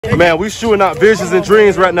Man, we shooting out visions and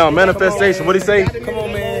dreams right now. Manifestation. What do you say? Come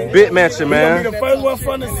on, man. Big mansion, man. We gonna be the first one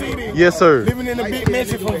from the city. Yes, sir. Living in the big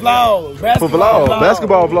mansion for vlogs. For vlogs.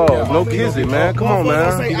 Basketball vlogs. No kizzy, man. Come on,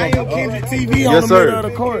 man. Iamkendricktv yes, on the sir. middle of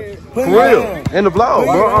the court. For real. In the vlog,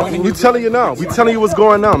 bro. We telling you now. We telling you what's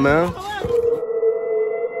going on, man.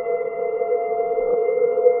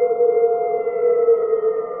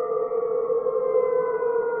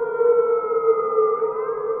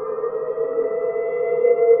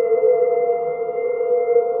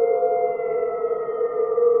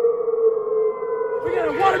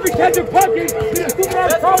 We catching pumpkins. We just doing our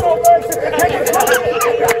promo, man.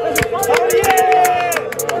 Oh yeah!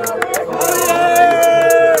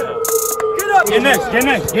 Get up! Get next. Get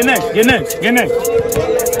next. Get next. Get next. Get next.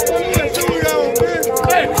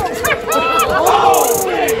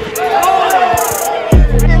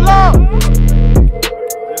 Get low.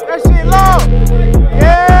 That shit low.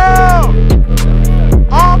 Yeah.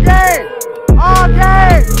 All game. All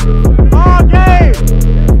game. All game.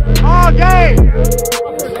 All game.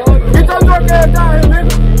 Get your dark ass down here,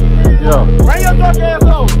 nigga. Yeah. Bring your dark ass on.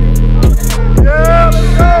 Yeah, let's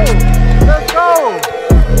go. Let's go.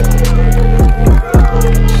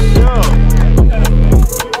 Yeah.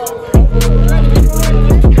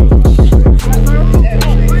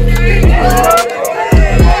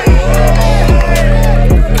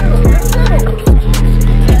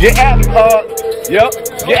 Get out the yep.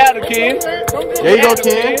 Get out the Ken. There you go,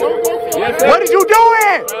 Ken. Yes, what are you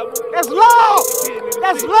doing? That's low.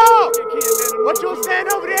 That's low. What you saying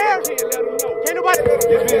over there? Can't nobody.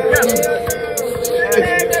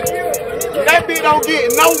 That bitch don't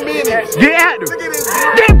get no minutes. Get out there.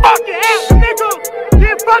 Get fucking out the nigga.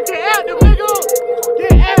 Get fucking out the nigga.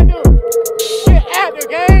 Get out the. Get out the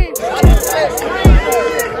game.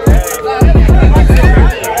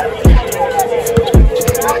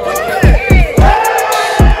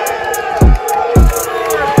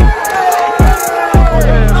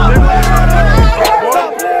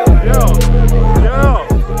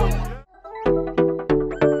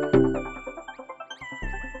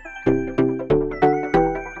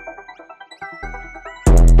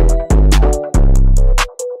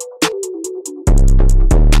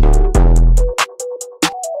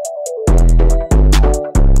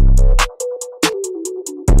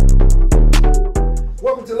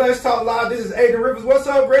 Welcome to Let's Talk Live. This is Aiden Rivers. What's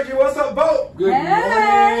up, Reggie? What's up, Bo? Good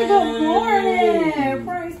morning.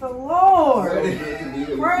 Praise the Lord. Praise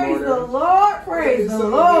the Lord. Praise the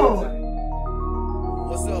Lord.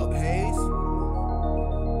 What's up, Hayes?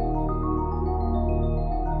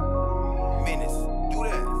 Menace, do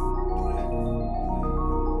that.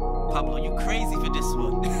 Pablo, you crazy for this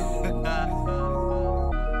one. I got it.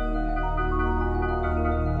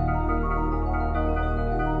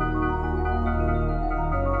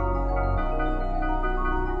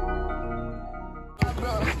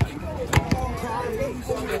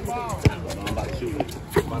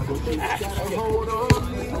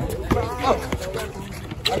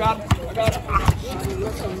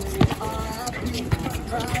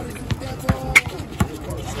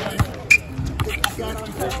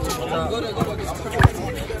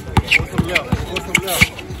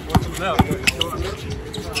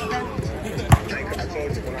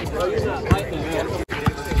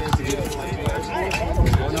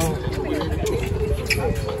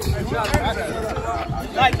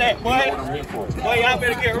 Like that, boy. Boy, y'all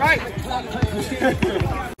better get right.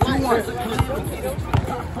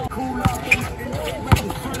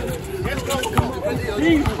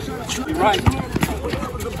 You're right.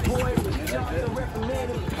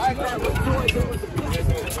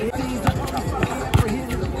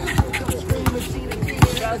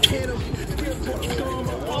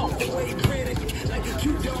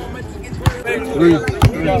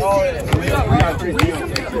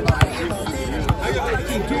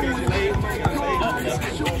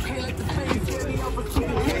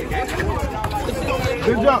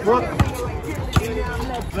 Good job, bro.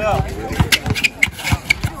 Yeah.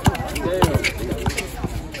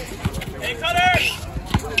 Hey, Cutter!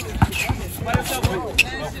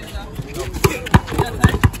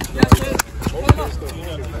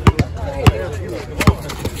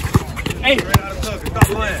 Hey! Stop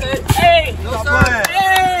playing. Hey! Stop playing.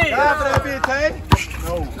 Hey! Stop for that bitch, hey?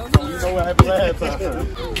 No. You know what happened last time.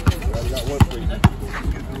 I got one for you.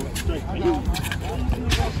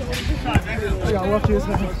 I gotta watch this,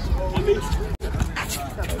 man.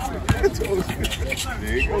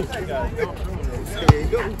 There you go. There you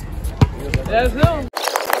go. That's him.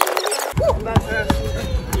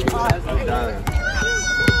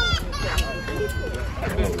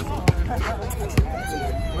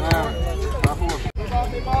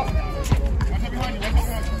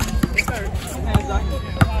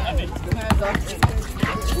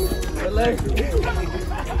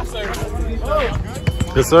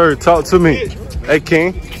 Yes, sir. Talk to me. Hey,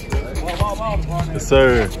 King. Yes,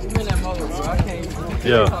 sir.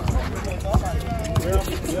 Yeah.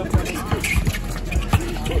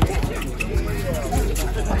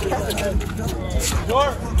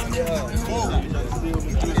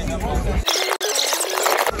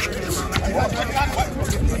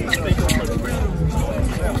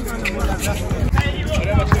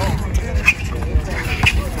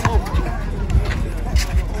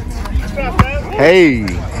 Hey.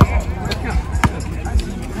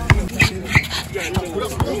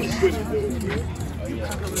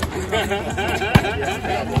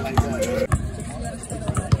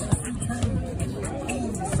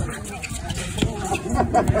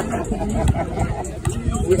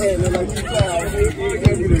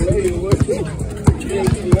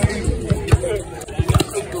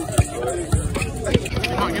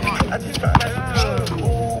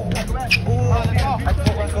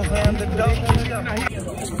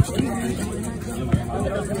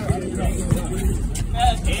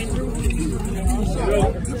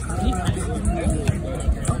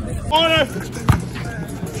 Corner.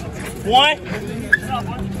 One.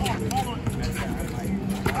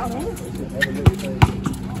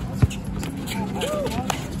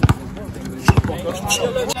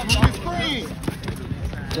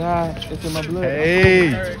 God, it's in my blood. Hey.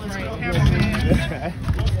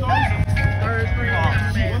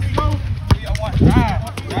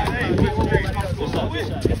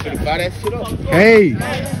 Hey.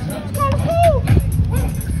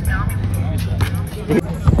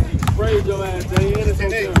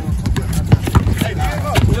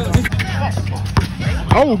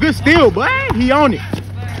 Oh, good steal, boy. He on it.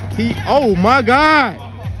 Oh my God.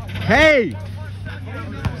 Hey.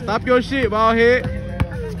 Stop your shit, ball head.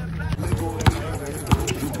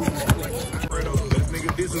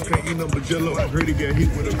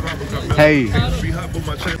 Hey.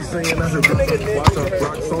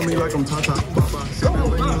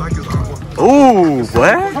 Ooh,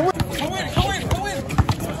 what?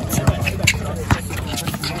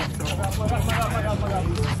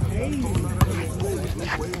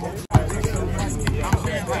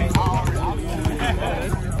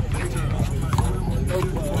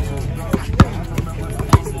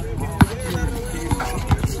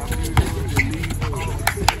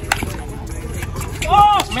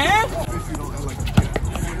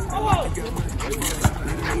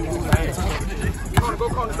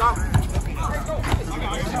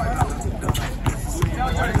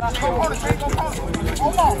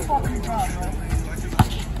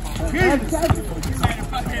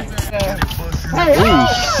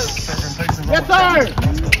 Yes, sir.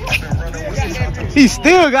 He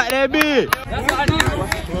still got that big.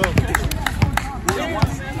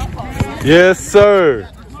 Yes, sir.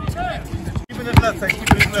 Keep it in left, keep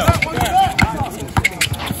it in left.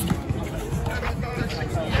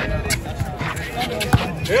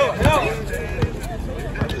 Help.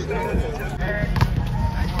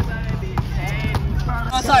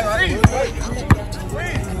 Outside, right?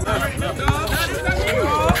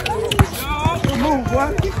 Move, boy.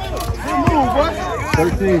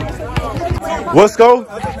 13. What's go?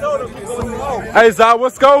 Hey, Zai,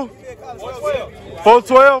 what's go?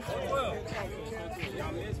 412.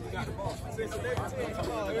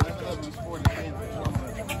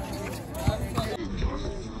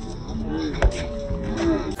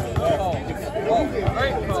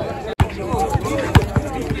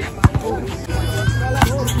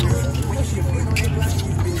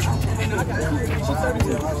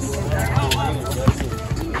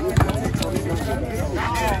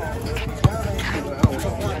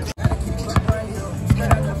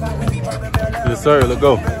 Yes, sir. Let's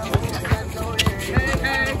go.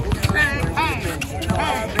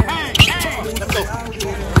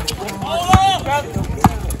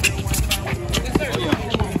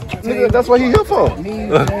 Nigga, that's what he here for.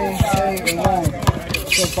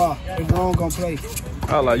 So far, it's long gonna play.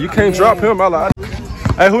 I like you can't drop him. I like.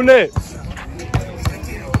 Hey, who next?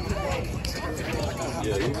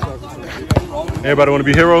 Everybody want to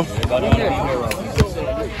be hero?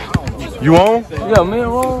 You on? Yeah, me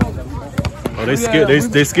and Ron. Oh, they scared.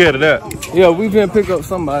 They scared of that. Yeah, we can pick up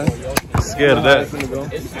somebody. Scared of that.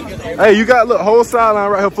 Hey, you got look whole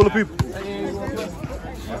sideline right here full of people.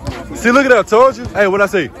 See, look at that. I told you. Hey, what I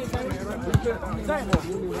say?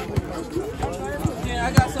 Yeah,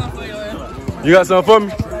 I got something for you, man. You got something for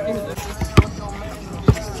me?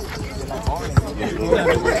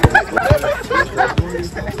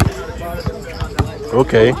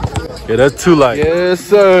 Okay. Yeah, that's too light. Yes,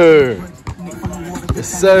 sir. Yes,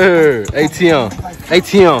 sir. ATM.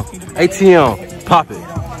 ATM. ATM. Pop it.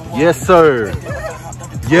 Yes, sir.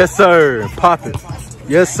 Yes, sir. Pop it.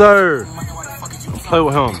 Yes, sir. Play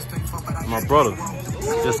with him. My brother.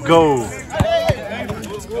 Let's go.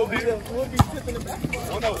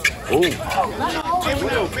 Oh.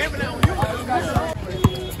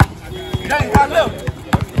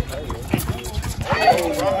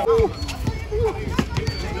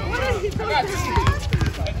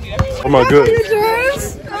 Oh my god. Oh my god.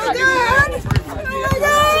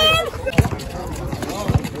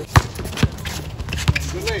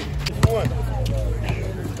 Oh my god.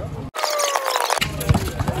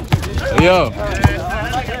 Yo.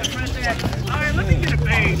 Alright, let me get a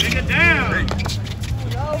bang, nigga, down.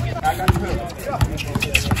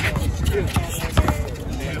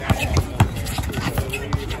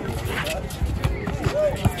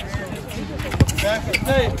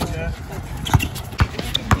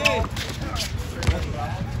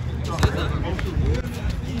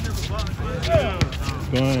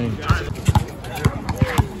 Going.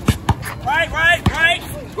 Right.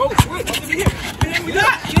 Go. We good, nigga.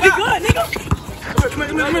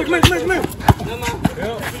 Come here.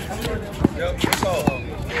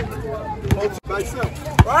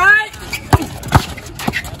 Right.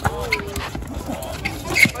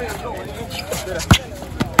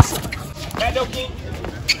 Back up, King.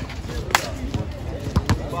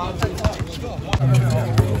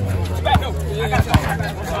 Back up. I got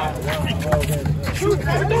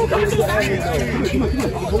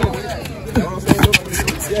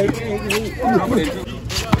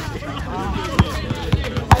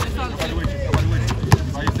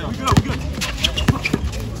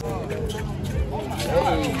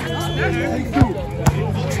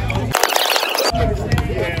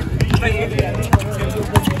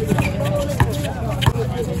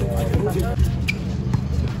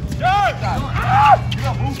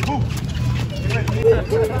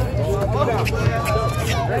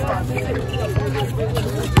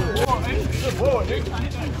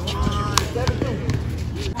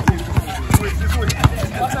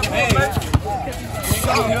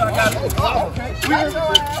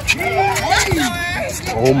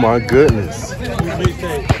Oh my goodness.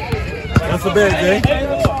 That's a bet, Jay.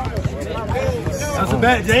 That's a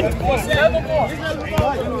bet, Jay.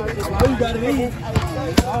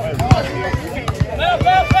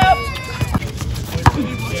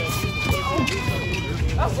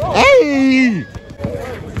 Hey!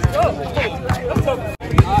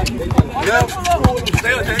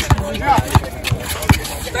 Stay right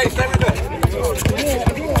there.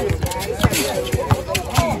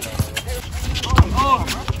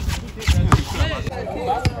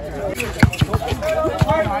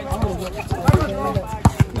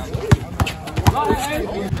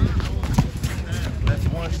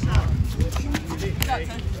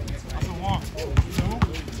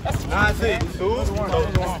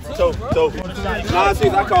 Toe.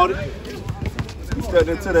 9-6, I called it. You stepped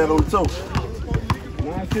into that on the toe.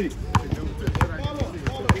 9-6.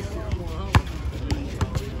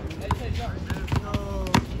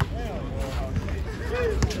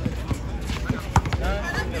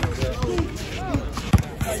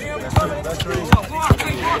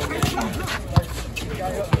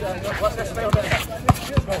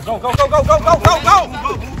 Go.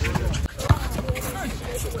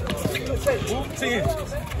 10.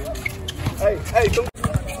 Hey, come.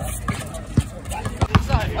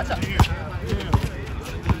 Watch out.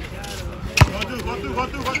 Go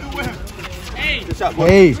through with him. Hey. Good shot, boy.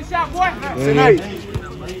 Hey. Good shot, boy. Hey.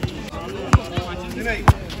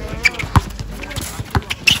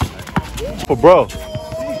 Oh, bro.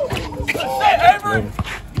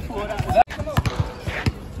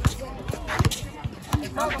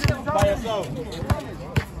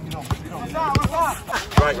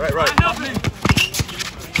 Right.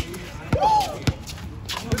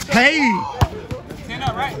 Hey.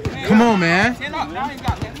 Come on, man.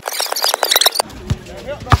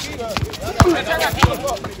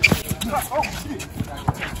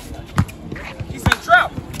 He said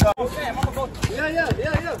trap. Yeah.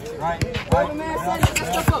 Right.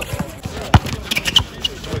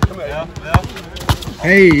 Come here,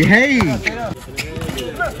 Hey.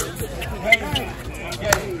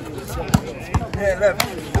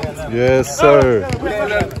 Yes, sir.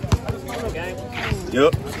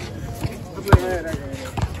 Yep.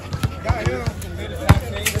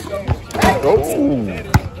 Oh,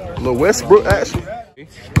 little Westbrook action.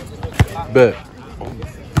 Bet.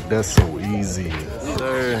 That's so easy. Yes,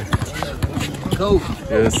 sir. Go.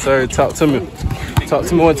 Yes, sir. Talk to me. Talk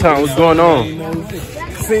to me one time. What's going on?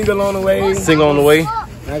 Single on the way. Single on the way.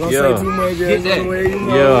 Not gonna say too much. Just anyway, you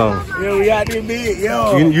know. Yeah, we got this big,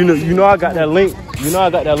 yo. You know I got that link. You know I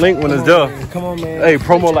got that link when it's there. Come on, man. Hey,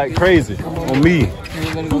 promo like crazy on me.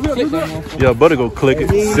 Yeah, better go click it.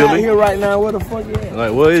 He's Silly. not here right now. Where the fuck you at?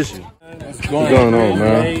 Like, what is you? What's going on,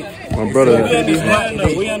 man? My brother.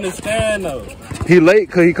 We understand though. He late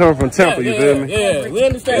because he come from Tampa, you feel me? Yeah, we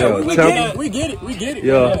understand. Yeah, we get it.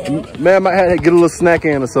 Yeah, man might have to get a little snack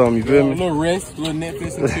in or something, you feel me? A little rest, a little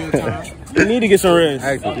Netflix and chill time. You need to get some rest.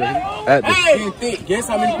 Active. Hey, guess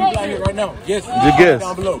how many people out here right now? Guess. Just guess.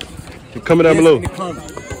 Down below. Coming down below.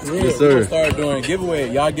 Yes, sir. We'll start doing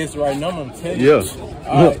giveaway. Y'all guess the right number. I'm telling you.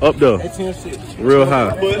 Yeah. Up there. Real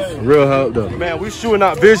high. Real high up there. Man, we shooting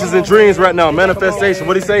out visions and dreams right now. Manifestation.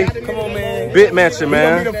 What he say? Come on, man. Big mansion,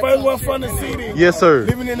 man. Be the first one from the city. Yes, sir.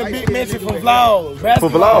 Living in a big mansion for vlogs.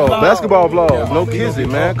 Basketball vlogs. No kizzy,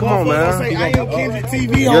 man. Come on, man. Iamkendricktv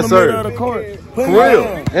on Yes, the sir. middle of the court. For real.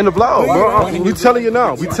 In the vlog, bro. We telling you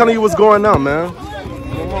now. We telling you what's going on, man.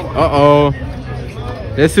 Uh-oh.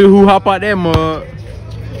 Let's see who hop out that mud.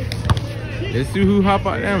 Let's see who hop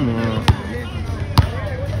out that mud.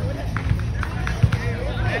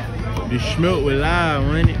 The smoke was live,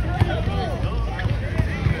 wasn't it?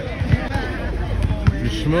 The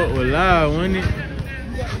smoke was live, wasn't it?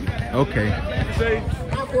 Okay.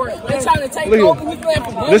 They're trying to take over. We playing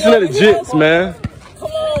for money. Listen to the Jits, man.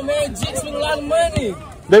 Come on, man. Jits with a lot of money.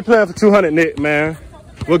 They playing for 200, Nick, man.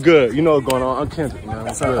 We're good. You know what's going on. I'm Kendrick, man.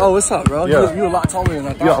 What's up? Oh, what's up, bro? Yeah. You a lot taller than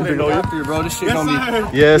I thought. Yeah, I'm big on you, bro. This shit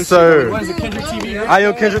gonna be. Yes, sir. What is it, Kendrick TV?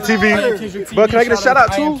 Iamkendricktv. But can I get a shout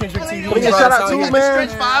out too? Can I get a shout out too, man?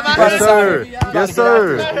 Yes, sir. Yes,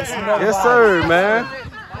 sir. Yes, sir, man.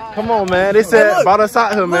 Come on, man. They said brought us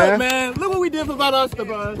out here, man. Man, look what we did for Valdosta,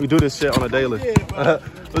 bro. We do this shit on a daily.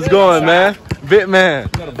 What's going, man? Bit man.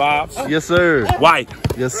 Bobs. Yes, sir. White.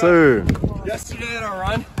 Yes, sir. Yesterday at our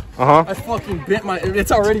run, I fucking bent my.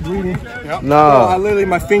 It's already bleeding. Nah. Bro, I literally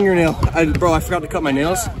my fingernail. I forgot to cut my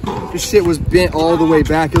nails. This shit was bent all the way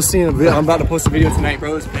back. You'll see in a bit. I'm about to post a video tonight,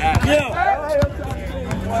 bro. It's bad.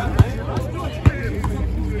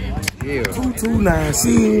 Yeah. 229,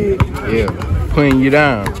 shit. Yeah. Putting you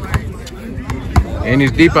down. And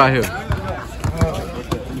it's deep out here.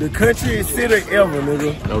 The country is city ever,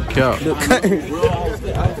 nigga. No cap.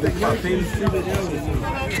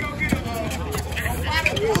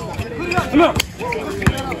 Come on.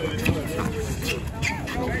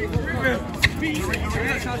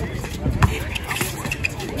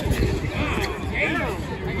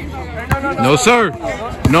 No, sir.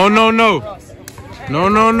 No, no, no. No,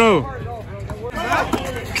 no, no.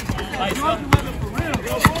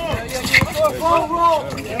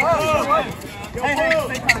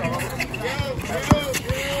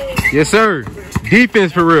 Yes, sir.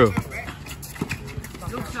 Defense for real.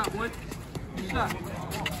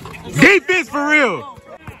 Defense for real.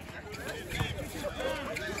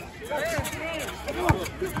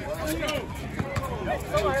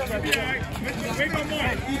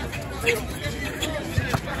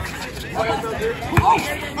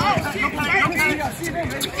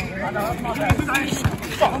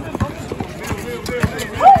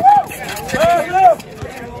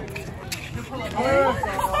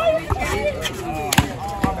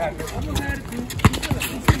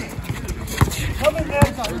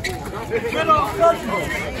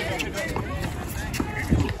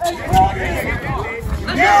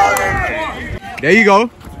 There you go.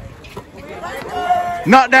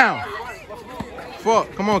 Knock down.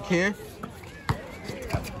 Fuck. Come on, Ken.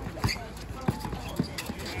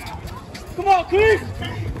 Come on, Keith.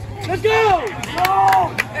 Let's go.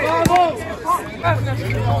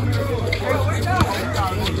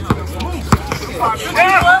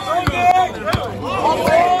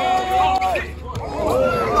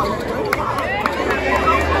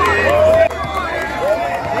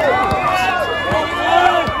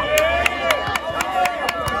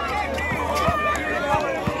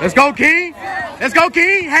 Let's go, King. Let's go,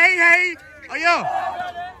 King. Hey, hey. Oh, yeah.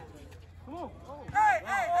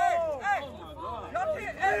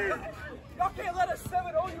 Y'all can't let us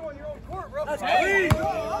 7-0 you on your own court, bro.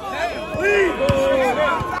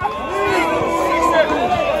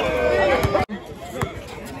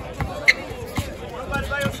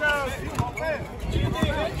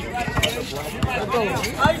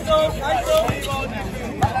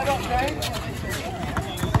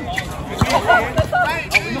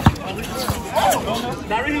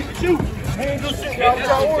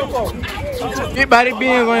 Get body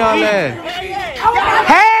beans on y'all ass.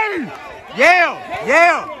 Hey! Yeah!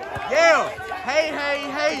 Yeah! Yeah! Hey, hey,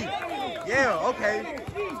 hey! Yeah, okay.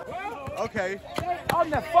 Okay. On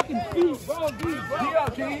that fucking feet, bro. Be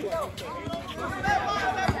out, King.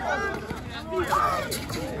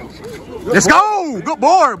 Let's go. Good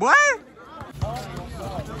board, boy.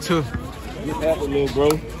 2. Get at the little bro.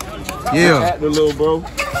 Yeah. Get at the little bro.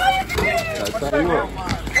 That's how you work.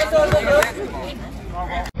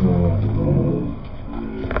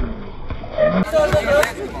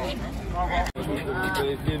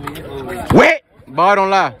 Wet. Boy, don't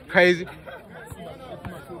lie. Crazy.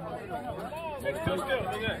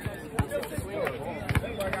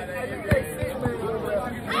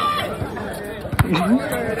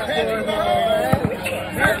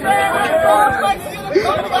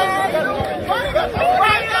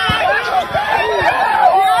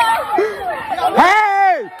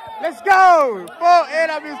 Hey, let's go. Full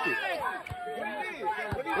and I missed it.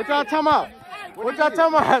 What y'all talking about? What y'all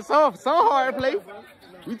talking about? So hard to play.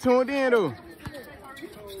 We tuned in though.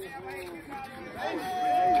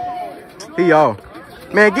 He off.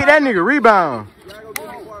 Man, get that nigga rebound.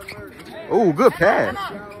 Ooh, good pass.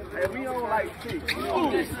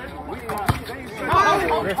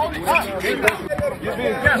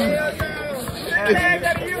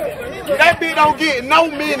 That bitch don't get no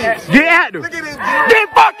minutes. Get active. Look at this. Get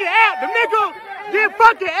fucking active, nigga. Get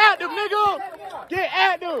fucking active, nigga. Get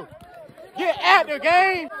active. Get active,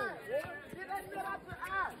 game.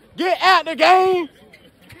 Get active, game.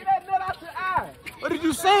 Get that nut out your eye. What are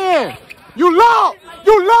you saying? You locked.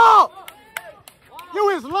 You locked. You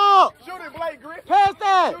is locked. Shoot it, Blake Griffin. Pass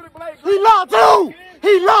that. Shoot it, Blake He locked too.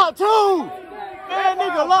 He locked too. Man, that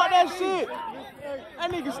nigga locked that shit. That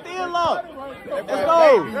nigga still locked. Let's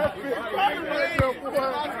go.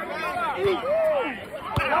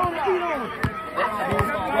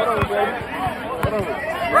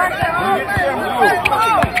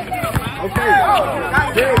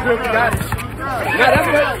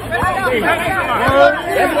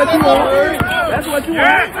 That's what you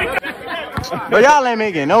want. But y'all ain't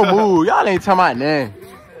making no move. Y'all ain't talking about nothing.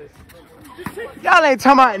 Y'all ain't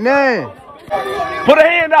talking about nothing. Put a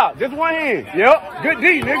hand out. Just one hand. Yep. Good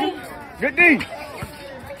D, nigga. Good D.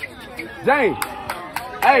 James.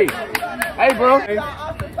 Hey. Hey, bro.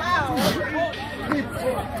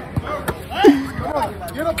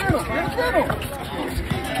 Get up in him.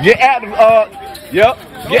 Get out of, yep.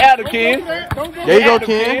 Get out of Ken. There you go,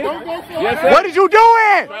 Ken. Yes, sir. What is you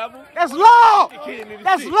doing? That's law.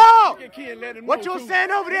 That's law. What you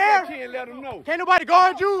saying over there? Can't nobody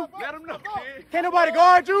guard you? Let him know, Ken. Can't nobody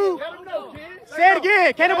guard you? Let him know, Ken. Say it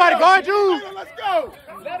again. Can't nobody guard you? Let's go.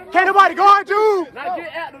 Can't nobody guard you? Now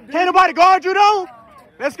get out of Can't nobody guard you though?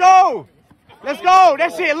 Let's go. Let's go.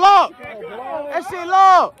 That shit locked. That shit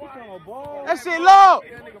locked. That shit locked.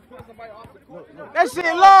 That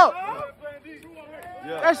shit locked.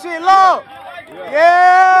 That shit locked.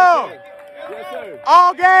 Yeah.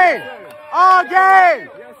 All game. All game.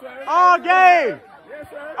 All game.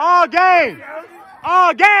 All game.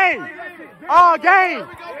 All game. All game.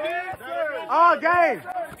 All game.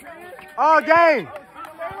 All game.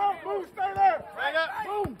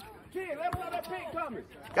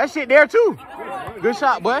 That shit there too. Good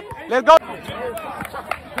shot, boy. Let's go.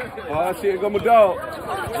 Oh shit, go my dog.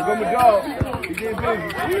 Go my dog. He getting busy.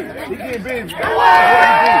 He getting busy. Get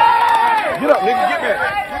up, nigga. Get back.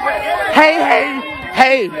 Hey, hey,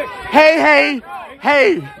 hey, hey, hey,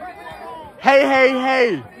 hey, hey, hey,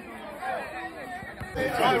 hey.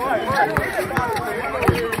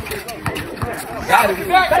 Got it.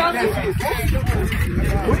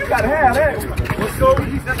 Well, you gotta have that. Let's go.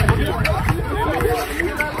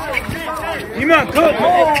 Iman, good.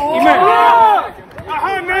 Iman.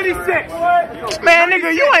 196. Man,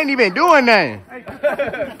 nigga, you ain't even doing nothing.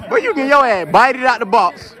 But you can your ass bite it out the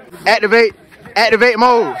box. Activate. Activate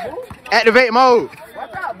mode. Activate mode.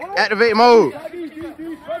 Activate mode.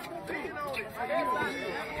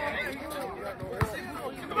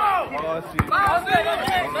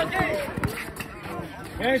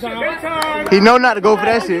 He know not to go for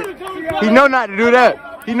that shit. He know not to do that.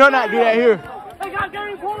 He know not to do that here.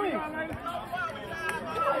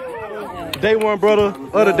 Day one, brother.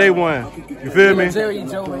 Other day one. You feel me?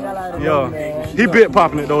 Yeah. He bit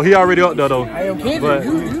popping it though. He already up there though. But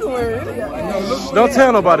don't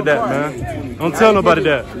tell nobody that, man. Don't tell nobody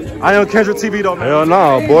that. Iamkendricktv though. Hell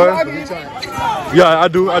nah, boy. Yeah, I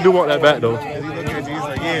do want that back though. I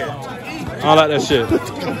don't like that shit.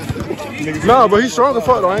 Nah, but he's strong as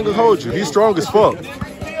fuck though. I ain't gonna hold you. He's strong as fuck.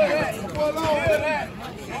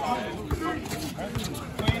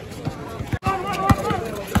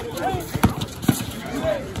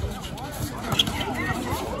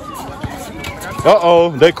 Uh-oh,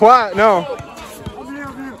 they quiet now.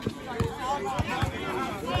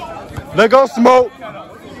 They go smoke.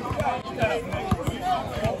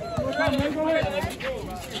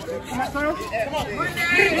 Let's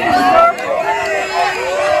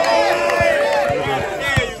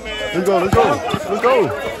go, let's go, let's go.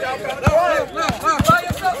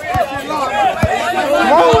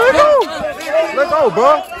 Come on, let's go. Let's go,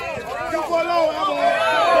 bro.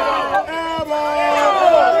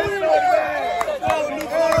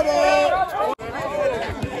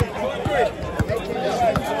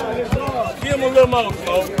 Give him a little more,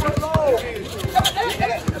 folks.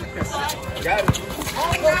 Got it.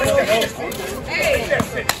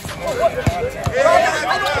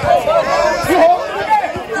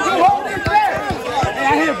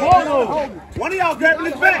 I hit ball though. One of y'all grabbing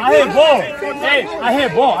his back. I hit ball. Hey, I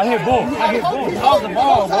hit ball. I hit ball. I hit ball. How's the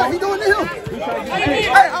ball, bro? He doing to him. Hey,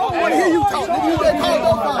 I don't want to hear you talk. Nigga, you been called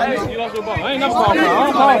up by me. You lost the ball. I ain't never called foul. I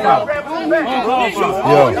don't call foul. I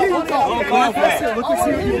don't call foul. Yeah. Look at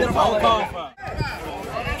you. You I don't call foul.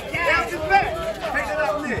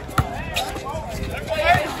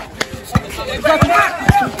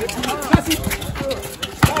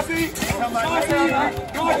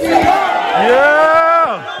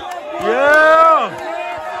 Yeah! Yeah!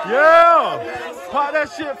 Yeah! Pop that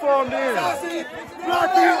shit for him then.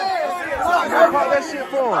 Pop that shit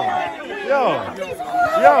for him. Yo.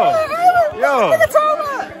 Yo. Yo.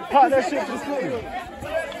 Pop that shit for the city.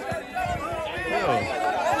 Yo.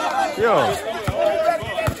 Yo.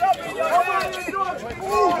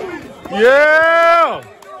 Yeah!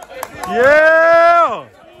 Yeah!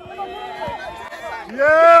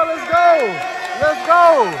 Yeah, let's go! Let's go!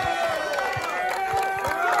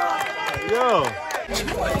 Yeah.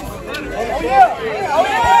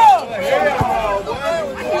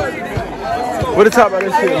 What the top about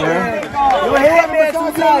this shit, man? Your headband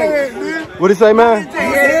too tight. What it say, man? Your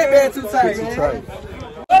headband too tight. Too tight.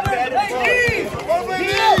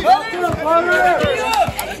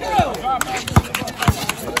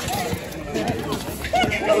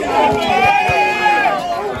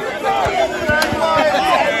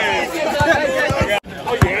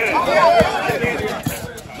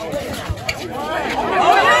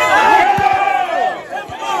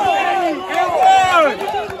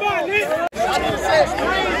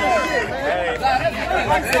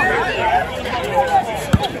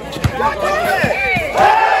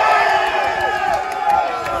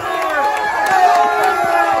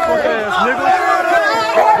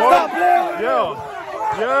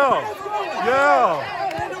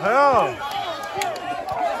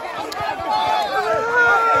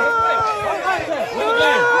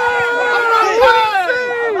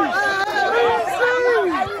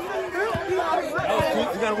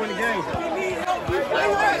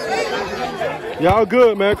 Y'all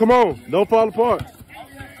good, man. Come on. Don't fall apart.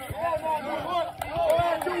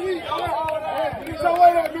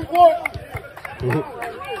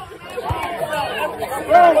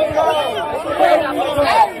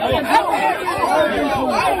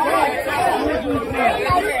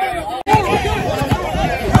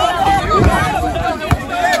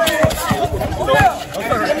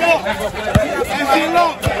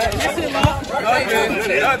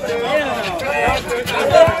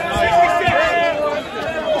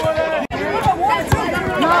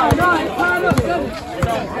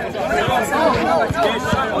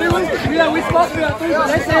 We supposed to be at 3, but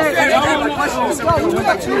they said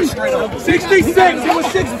 66. It was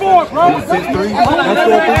 6-4, bro. 6-3.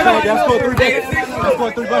 That's for 3 buckets. That's for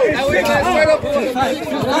 3 buckets. It's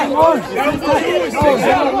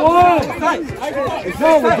down 1.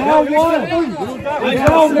 It's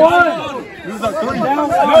down 1. These are 3.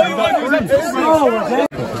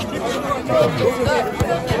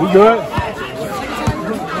 We good?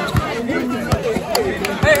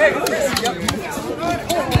 Hey.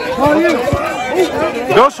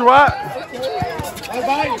 Go, Sherrod.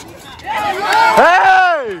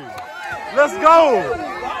 Hey! Let's go!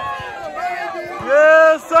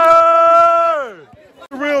 Yes, sir!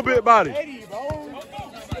 Real big body.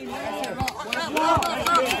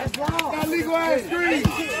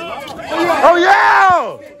 Oh,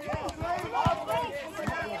 yeah!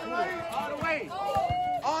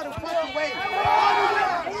 All the fucking way.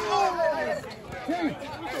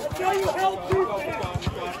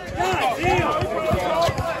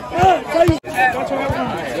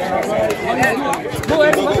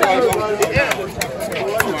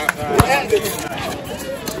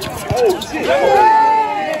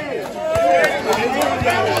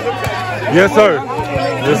 Yes, sir.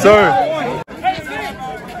 Yes, sir.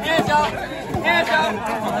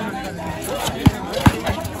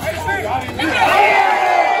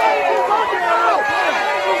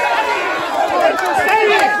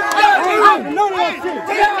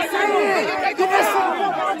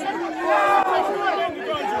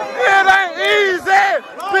 It ain't easy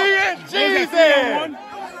being easy.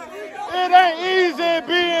 It ain't easy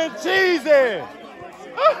being cheesy.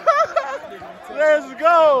 Let's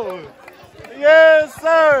go. Yes,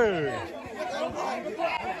 sir.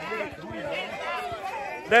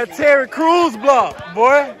 That Terry Crews block,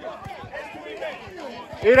 boy.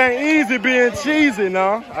 It ain't easy being cheesy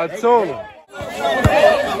now. I told him.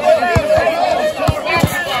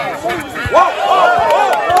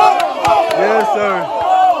 Yes, sir.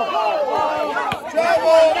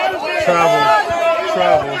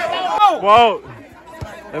 Travel. Whoa.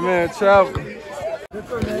 That man travel.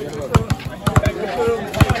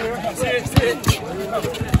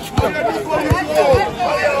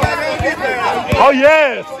 Oh,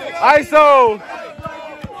 yes. ISO.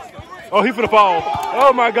 Oh, he finna fall.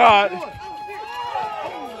 Oh, my God.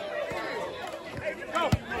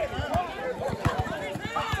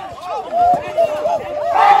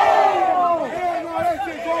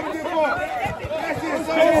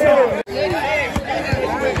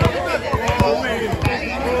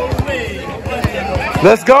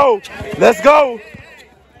 Let's go. Let's go.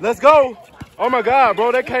 Let's go. Oh, my God,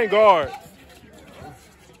 bro. They can't guard.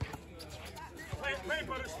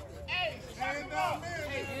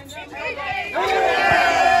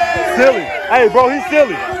 Silly. Hey, bro, he's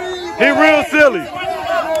silly. He real silly.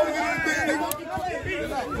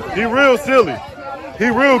 He real silly. He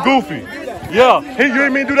real goofy. Yeah. You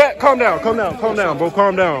ain't mean do that? Calm down, bro. Calm down, bro.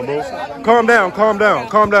 Calm down.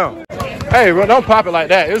 Hey, bro, don't pop it like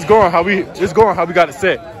that. It's going how we got it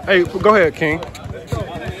set. Hey, go ahead, King.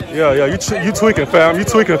 Yeah, you tweaking, fam.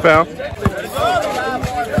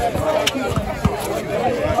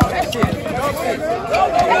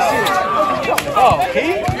 Oh,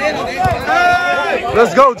 King.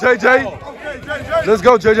 Let's go, JJ. Let's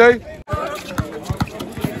go, JJ.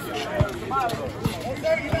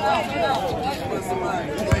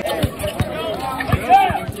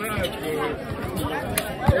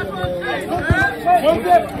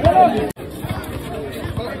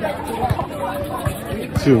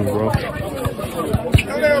 Two, bro.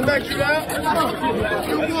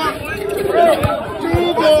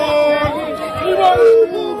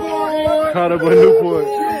 Caught up with Newport.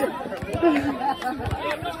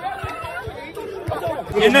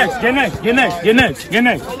 Get next.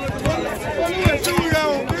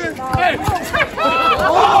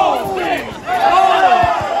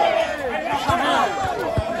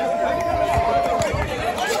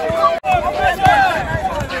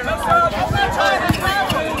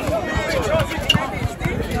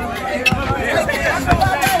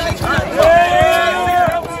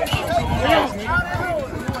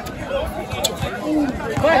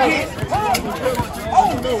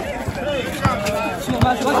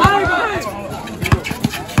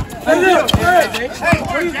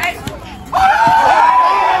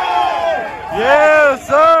 Yes,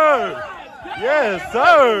 sir. Yes,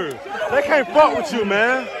 sir. They can't fuck with you,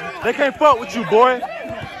 man. They can't fuck with you, boy.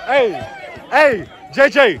 Hey,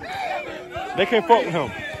 JJ. They can't fuck with him.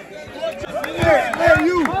 Hey,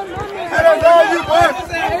 you. You, boy.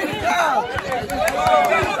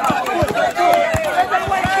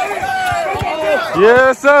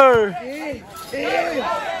 Yes, sir.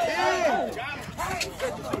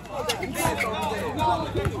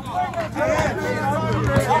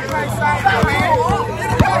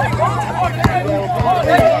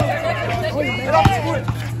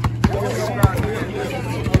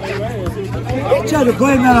 They tried to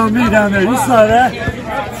blame that on me down there. You saw that?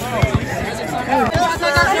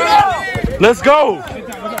 Let's go.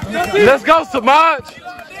 Let's go, Samaj.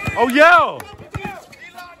 Oh, yeah.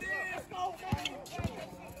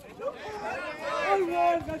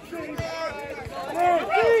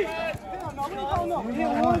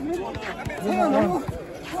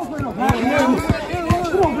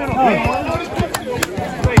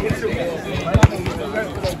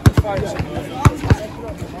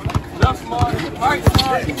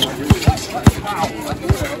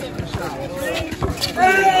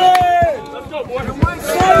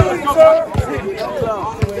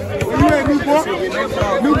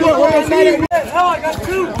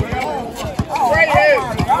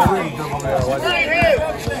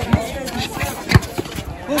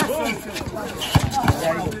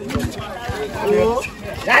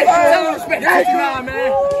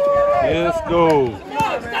 Let's go.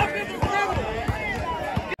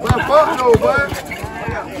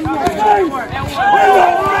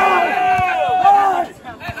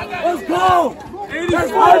 Let's go!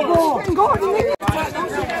 Let's go!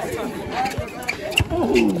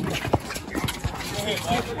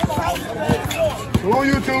 Come on,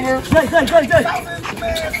 YouTuber. Jay.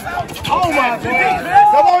 Oh, my God.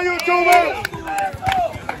 Come on, YouTuber.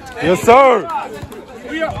 Yes, sir.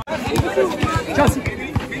 Chelsea.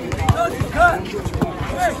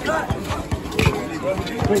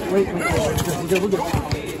 Wait. We're good.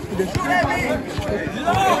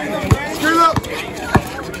 Screen up.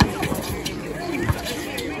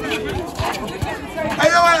 Hey,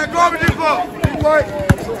 yo, that garbage is for. Right.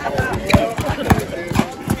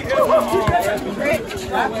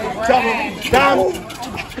 Down.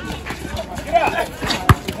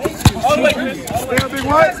 All the way, Chris. Stay on big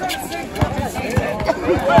white.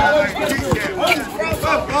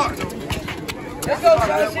 Let's go,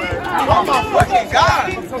 Chelsea. Oh, my fucking God.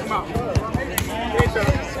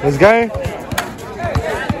 This game?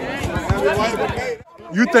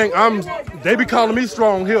 You think they be calling me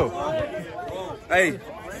strong here. Hey,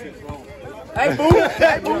 boo.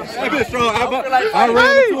 That bitch strong. I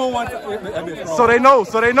ran 2 on 1 time. That bitch strong. So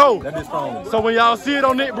they know. That bitch strong. So when y'all see it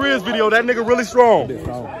on Nick Briz video, that nigga really strong. Let's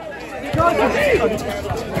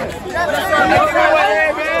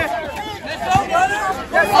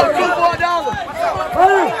go,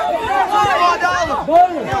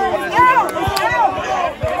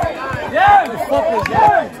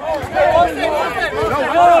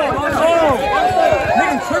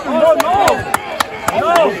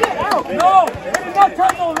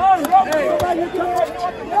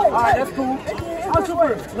 Alright, that's cool.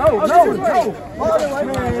 No. We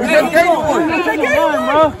just gave you one.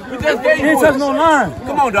 He ain't touching no line.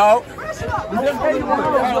 Come on, dog.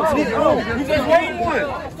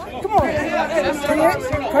 Come on.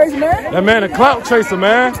 Crazy man. That man a clout chaser,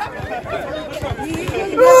 man.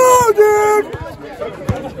 No, dude.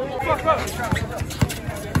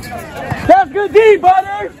 That's good D,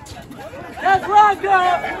 buddy. That's right,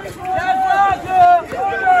 girl.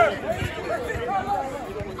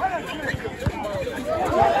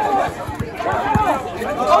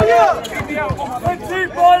 Oh, yeah. Quick deep,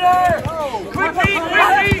 buddy. Quick deep.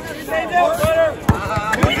 Stay down, buddy.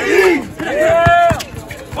 Quick deep. Yeah.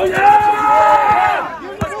 Oh, yeah.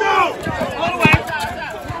 Let's go. All the way.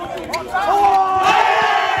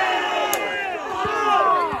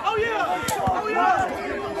 Oh, yeah.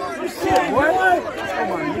 Shit, what?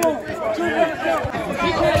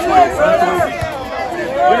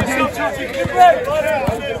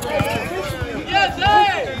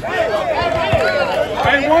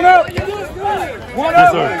 Hey, one up.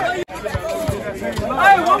 Yes, sir.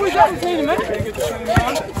 Hey, what was that saying, man?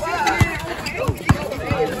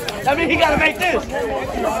 I mean, he gotta make this.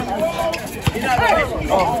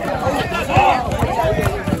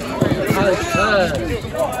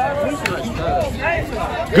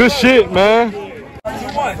 Good shit, man.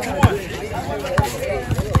 2-1.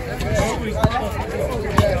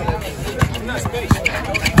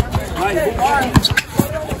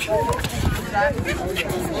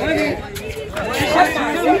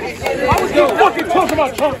 I was gonna fucking talk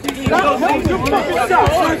about Trump. You fucking stop.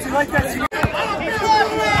 Like that.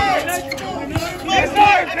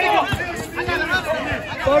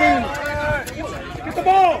 Get the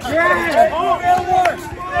ball. Yeah.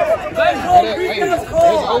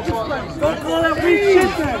 Don't call that weak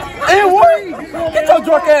shit then. And what? Get your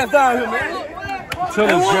drunk ass down here, man. Tell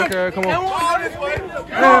this drunk ass, come on.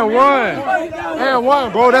 And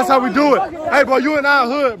one, bro. That's how we do it. Hey, bro, you in our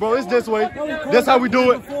hood, bro. It's this way. That's how we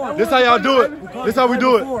do it. This how y'all do it. This how we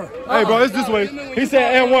do it. Hey, bro, it's this way. He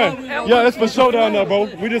said and one. Yeah, it's for sure down there, bro.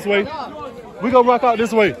 We this way. We gonna rock out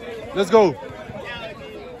this way. Let's go.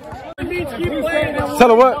 Tell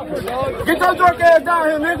her what? Get your drunk ass down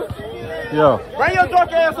here, nigga. Yeah. Bring your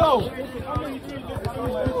drunk ass home.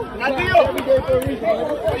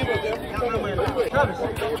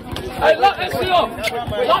 Hey, lock that shit up.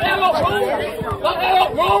 Lock that up, bro. Lock that up,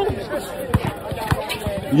 bro.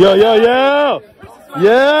 Yeah.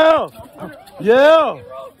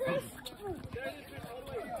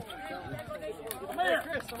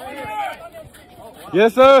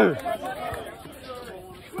 Yes, sir.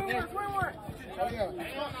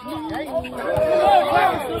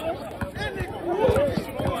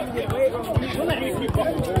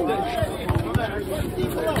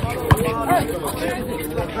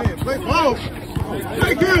 Oh,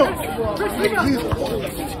 thank you.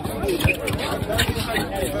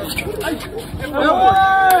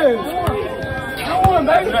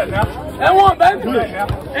 And one, baby.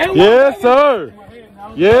 Yes, sir.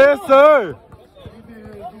 Yes, sir.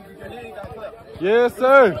 Yes,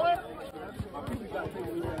 sir.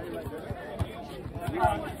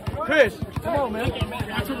 Chris, come on, man.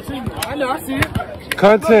 I know, I see it.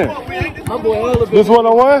 Content. This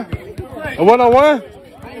one-on-one? A one-on-one?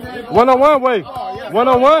 One-on-one, wait.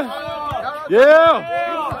 One-on-one? Yeah.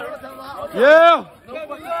 Yeah.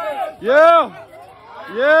 Yeah.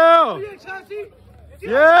 Yeah.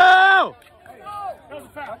 Yeah. was a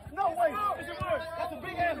foul. No way. That's a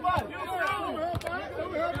big ass body.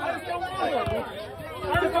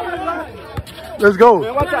 Let's go.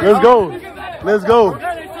 Let's go. Let's go.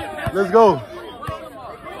 Let's go.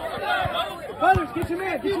 Butters, get your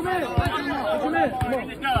man. Get your man. Get your man.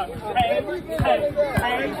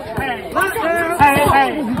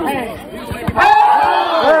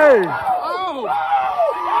 Hey.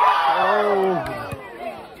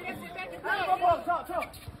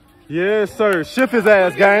 Yes, sir. Shift his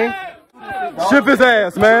ass, gang. Shift his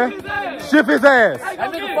ass, man. Shift his ass.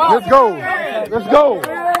 Let's go. Let's go.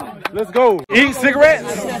 Let's go. Eat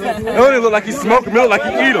cigarettes? It don't even look like he's smoking. It look like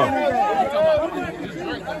he eat them.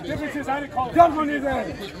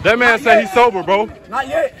 That man said he's sober, bro. Not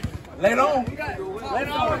yet. Later on.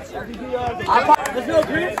 Later on. Let's go,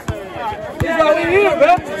 Chris. That's why we here,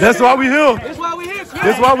 bro. That's why we here. That's why we here, Chris.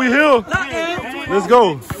 That's why we here. Let's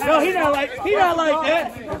go. No, he not like that. He not like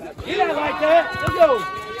that. Let's go.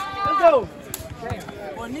 Let's go.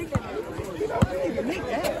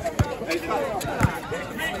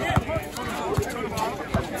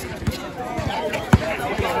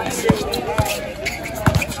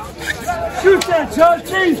 Shoot that, Judge.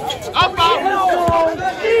 Keith. I'm out.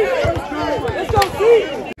 Let's go, Keith.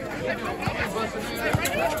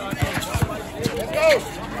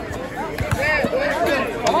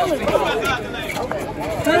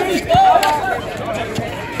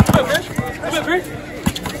 Make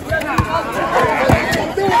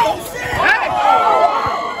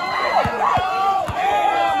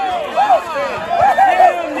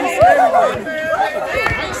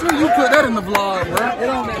sure you put that in the vlog, bro.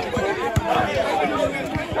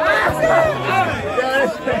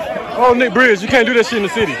 Oh, Nick Briz, you can't do that shit in the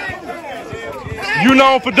city. You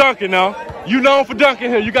known for dunking now. You known for dunking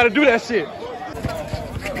here. You got to do that shit.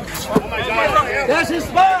 That's his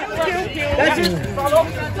spot. That's his spot.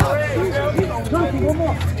 One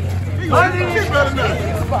more. Hey,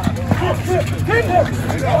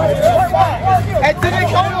 did they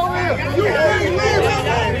come over here?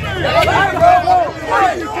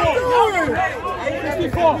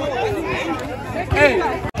 Hey,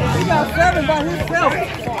 he got 7 by himself.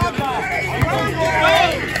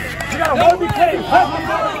 We got a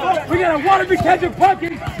water be catching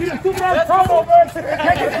pumpkins. We got a super promo, man.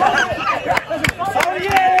 Oh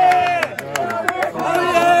yeah! Oh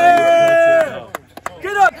yeah!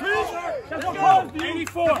 Get up, Chris. That's what calls you.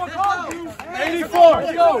 84. 84.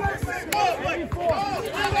 Let's go. 84.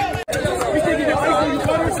 We taking your ice cream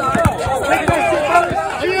butters. Take that shit, butters.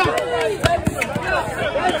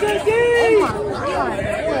 That's it,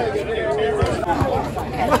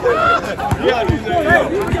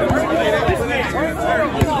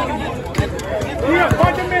 yeah,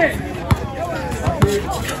 punch him in.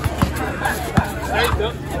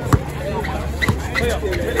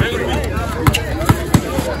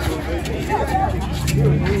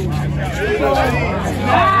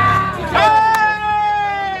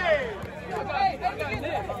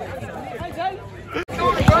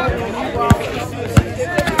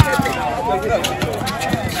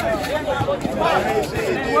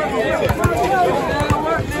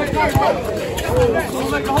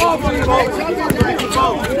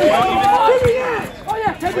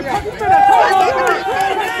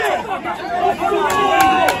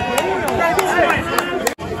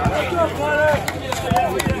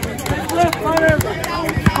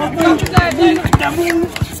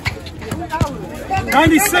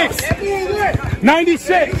 96.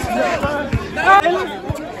 96.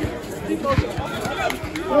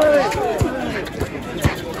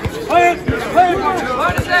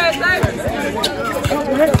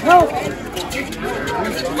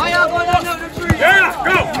 Yeah,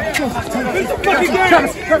 go! This is a fucking game!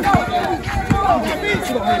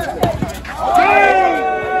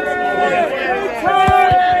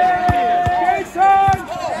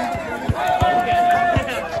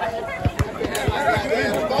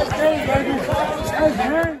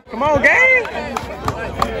 Come on, gang!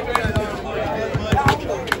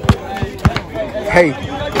 Hey.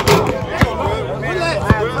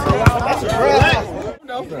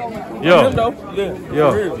 Yo.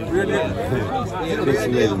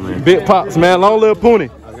 Big Pops, man. Long Little Pony.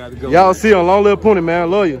 Y'all see him. Long Little Pony,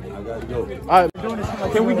 man. Love you. All right.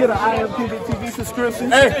 Can we get an Iamkendricktv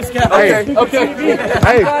subscription? Hey. Okay.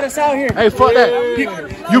 Hey. Hey, fuck that.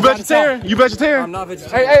 You vegetarian? You vegetarian? I'm not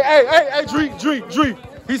vegetarian. Hey, Drake.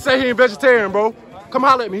 He say he ain't vegetarian, bro. Come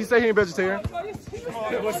holler at me. He say he ain't vegetarian.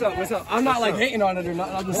 What's up? I'm not like hating on it or not.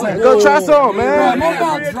 I'm just saying. Go try some, man. I'm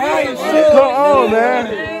about dry and shit. Come on, man.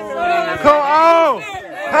 Come on.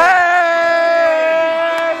 Hey,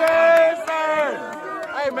 sir.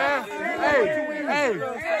 Hey, man. Hey.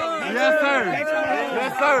 Yes, sir.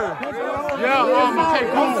 sir. Yeah, okay,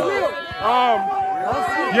 cool.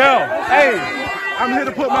 Yeah, hey, I'm here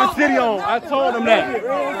to put my city on. I told them that.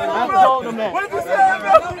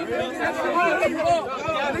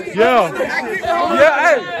 Yeah. Yeah,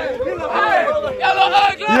 hey.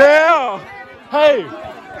 Yeah.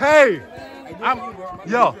 Hey.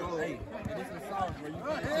 Yo.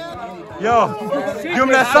 Give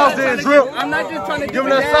me that sauce then, Drip. I'm not just trying to give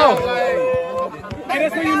me that sauce. Hey,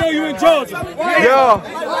 that's when you know you're in Georgia. Yeah.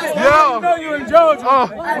 You know you're in Georgia.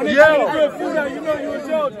 When they got good food out, you know you're in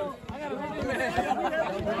Georgia.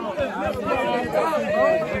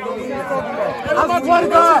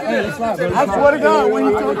 I swear to God, when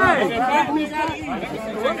you talk.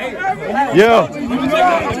 Yeah.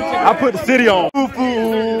 I put the city on. Food.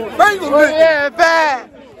 Yeah, fat.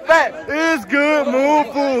 It's good mood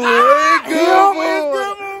food. It's good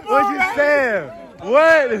food. What you saying?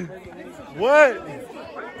 What?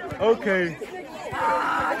 Okay.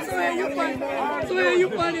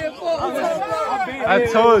 I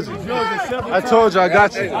told you I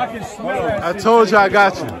got you.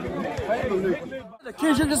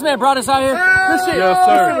 Kendrick, this man brought us out here. This shit, yes,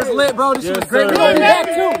 sir. This shit was lit, bro. This shit was great. Sir. We're gonna be back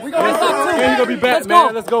too. We're gonna be back too. Yeah, you gonna be back,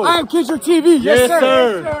 man. Let's go. Iamkendricktv. Yes, sir. Yes,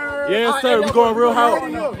 sir. Yes, sir. We're going real hard.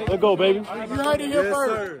 Let's go, baby. You heard it here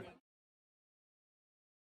first. Sir.